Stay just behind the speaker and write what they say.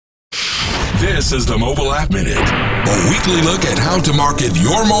This is the Mobile App Minute, a weekly look at how to market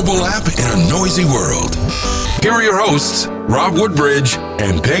your mobile app in a noisy world. Here are your hosts, Rob Woodbridge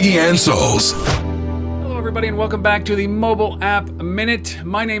and Peggy Ann Soles. Hello, everybody, and welcome back to the Mobile App Minute.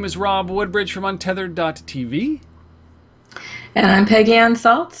 My name is Rob Woodbridge from Untethered.tv. And I'm Peggy Ann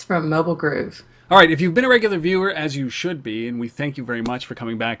Saltz from Mobile Groove. All right, if you've been a regular viewer, as you should be, and we thank you very much for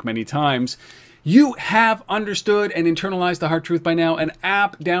coming back many times, you have understood and internalized the hard truth by now. An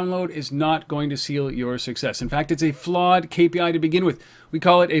app download is not going to seal your success. In fact, it's a flawed KPI to begin with. We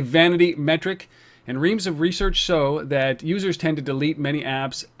call it a vanity metric, and reams of research show that users tend to delete many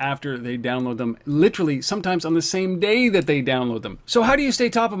apps after they download them, literally sometimes on the same day that they download them. So how do you stay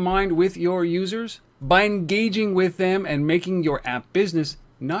top of mind with your users? By engaging with them and making your app business,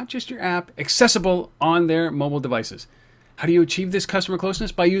 not just your app, accessible on their mobile devices. How do you achieve this customer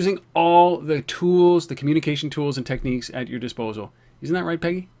closeness? By using all the tools, the communication tools and techniques at your disposal. Isn't that right,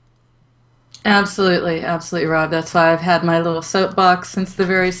 Peggy? Absolutely, Rob. That's why I've had my little soapbox since the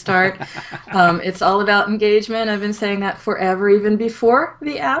very start. It's all about engagement. I've been saying that forever, even before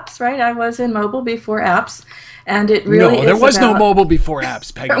the apps, right? I was in mobile before apps. And it really No, there was no mobile before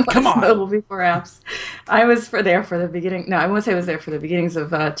apps, Peggy. Come on. Mobile before apps. I was there for the beginning. No, I won't say I was there for the beginnings of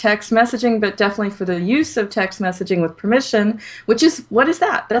text messaging, but definitely for the use of text messaging with permission, which is, what is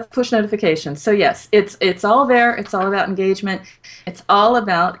that? That's push notifications. So yes, it's all there. It's all about engagement. It's all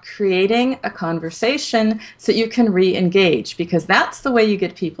about creating a conversation so you can re-engage, because that's the way you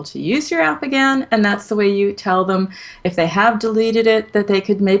get people to use your app again, and that's the way you tell them if they have deleted it that they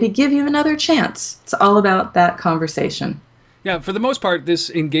could maybe give you another chance. It's all about that conversation. Yeah, for the most part, this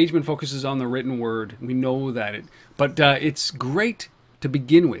engagement focuses on the written word. We know that, but it's great to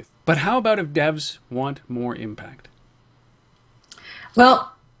begin with. But how about if devs want more impact?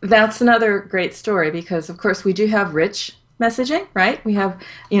 Well, that's another great story, because of course we do have rich messaging, right? We have,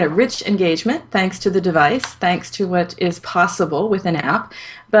 rich engagement thanks to the device, thanks to what is possible with an app.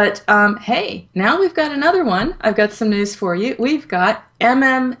 But hey, now we've got another one. I've got some news for you. We've got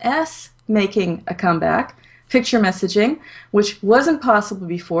MMS making a comeback. Picture messaging, which wasn't possible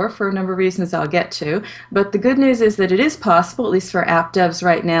before for a number of reasons I'll get to. But the good news is that it is possible, at least for app devs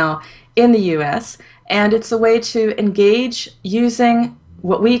right now in the US, and it's a way to engage using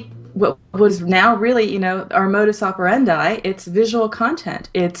what was now really, our modus operandi. It's visual content.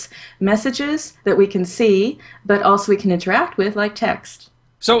 It's messages that we can see, but also we can interact with, like text.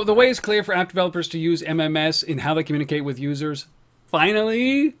 So the way is clear for app developers to use MMS in how they communicate with users.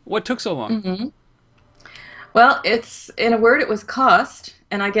 Finally, what took so long? Mm-hmm. Well, in a word, it was cost,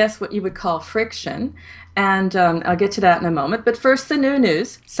 and I guess what you would call friction. And I'll get to that in a moment. But first, the new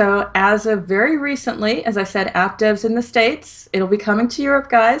news. So as of very recently, as I said, app devs in the States, it'll be coming to Europe,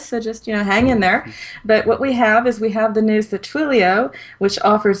 guys, so just, hang in there. But what we have is we have the news that Twilio, which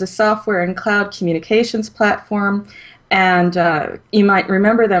offers a software and cloud communications platform, and you might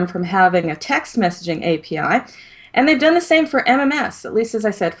remember them from having a text messaging API, and they've done the same for MMS, at least as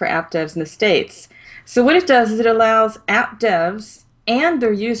I said, for app devs in the States. So what it does is it allows app devs and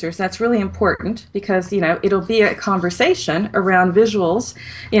their users, that's really important, because it'll be a conversation around visuals,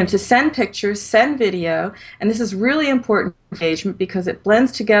 to send pictures, send video, and this is really important engagement because it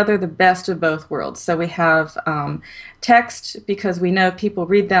blends together the best of both worlds. So we have text, because we know people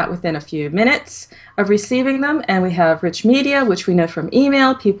read that within a few minutes of receiving them, and we have rich media, which we know from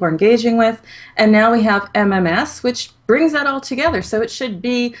email people are engaging with, and now we have MMS, which brings that all together. So it should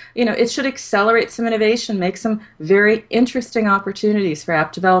be, it should accelerate some innovation, make some very interesting opportunities for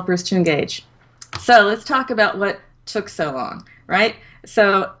app developers to engage. So let's talk about what took so long, right?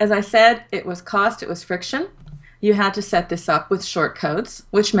 So as I said, it was cost, it was friction. You had to set this up with short codes,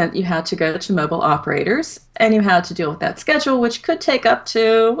 which meant you had to go to mobile operators, and you had to deal with that schedule, which could take up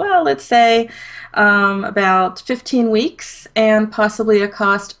to, well, let's say about 15 weeks, and possibly a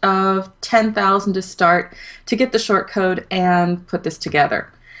cost of $10,000 to start to get the short code and put this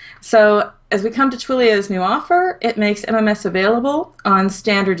together. So as we come to Twilio's new offer, it makes MMS available on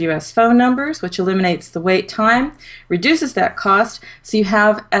standard US phone numbers, which eliminates the wait time, reduces that cost, so you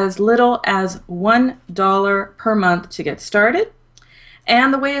have as little as $1 per month to get started.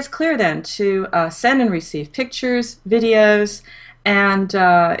 And the way is clear then to send and receive pictures, videos, and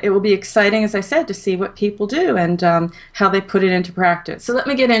it will be exciting, as I said, to see what people do and how they put it into practice. So let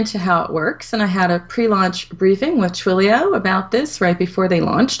me get into how it works. And I had a pre-launch briefing with Twilio about this right before they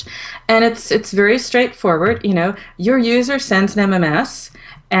launched. And it's very straightforward. Your user sends an MMS,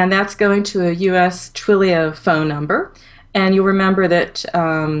 and that's going to a US Twilio phone number. And you'll remember that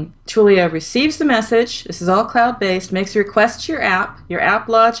Twilio receives the message. This is all cloud-based, makes a request to your app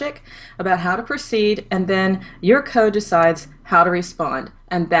logic about how to proceed, and then your code decides how to respond.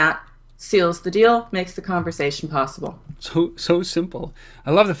 And that seals the deal, makes the conversation possible. So simple. I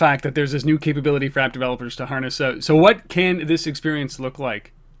love the fact that there's this new capability for app developers to harness. So what can this experience look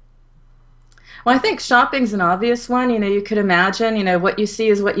like? Well, I think shopping's an obvious one. You could imagine, what you see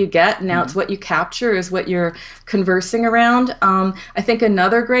is what you get. And now it's what you capture is what you're conversing around. I think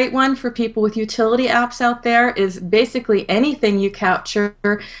another great one for people with utility apps out there is basically anything you capture,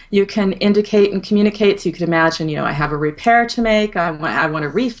 you can indicate and communicate. So you could imagine, I have a repair to make. I want a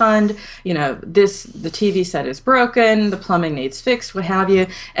refund. The TV set is broken. The plumbing needs fixed, what have you.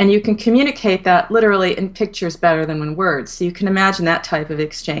 And you can communicate that literally in pictures better than in words. So you can imagine that type of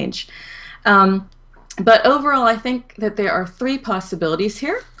exchange. But overall, I think that there are 3 possibilities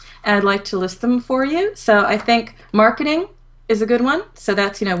here, and I'd like to list them for you. So I think marketing is a good one. So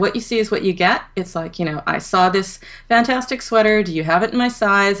that's, what you see is what you get. It's like, I saw this fantastic sweater. Do you have it in my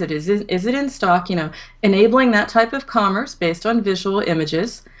size? Is it in stock? Enabling that type of commerce based on visual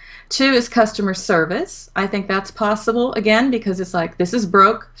images. 2 is customer service. I think that's possible, again, because it's like, this is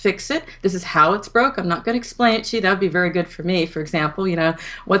broke, fix it. This is how it's broke. I'm not going to explain it to you. That would be very good for me. For example,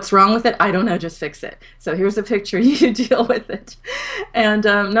 what's wrong with it? I don't know, just fix it. So here's a picture, you deal with it. And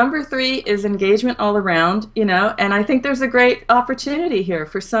number 3 is engagement all around, and I think there's a great opportunity here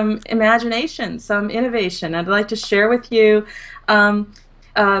for some imagination, some innovation. I'd like to share with you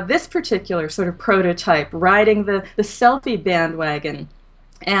this particular sort of prototype, riding the selfie bandwagon.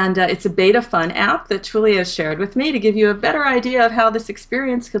 And it's a beta fun app that Twilio shared with me to give you a better idea of how this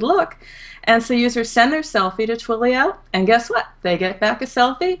experience could look. And so users send their selfie to Twilio, and guess what? They get back a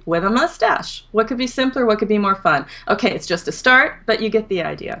selfie with a mustache. What could be simpler? What could be more fun? Okay, it's just a start, but you get the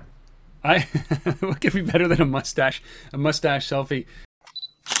idea. What could be better than a mustache selfie?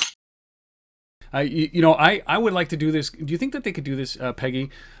 I would like to do this. Do you think that they could do this, Peggy,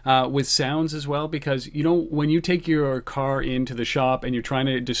 with sounds as well? Because, when you take your car into the shop and you're trying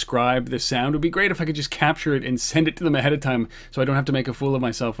to describe the sound, it would be great if I could just capture it and send it to them ahead of time so I don't have to make a fool of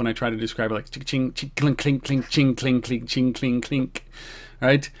myself when I try to describe it, like ching, ching, clink, clink, clink, ching, clink, clink, ching, clink, clink.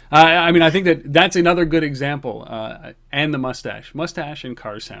 Right? I think that's another good example. And the mustache and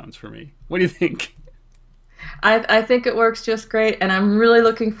car sounds for me. What do you think? I think it works just great, and I'm really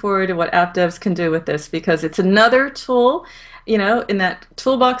looking forward to what app devs can do with this, because it's another tool, in that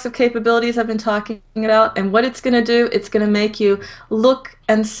toolbox of capabilities I've been talking about. And what it's going to do, it's going to make you look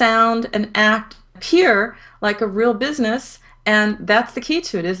and sound and act, appear like a real business. And that's the key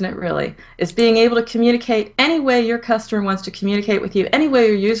to it, isn't it, really? Is being able to communicate any way your customer wants to communicate with you, any way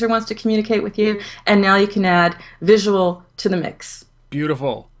your user wants to communicate with you, and now you can add visual to the mix.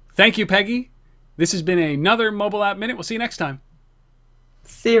 Beautiful. Thank you, Peggy. This has been another Mobile App Minute. We'll see you next time.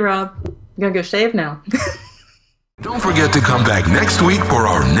 See you, Rob. I'm going to go shave now. Don't forget to come back next week for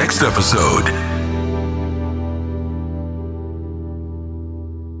our next episode.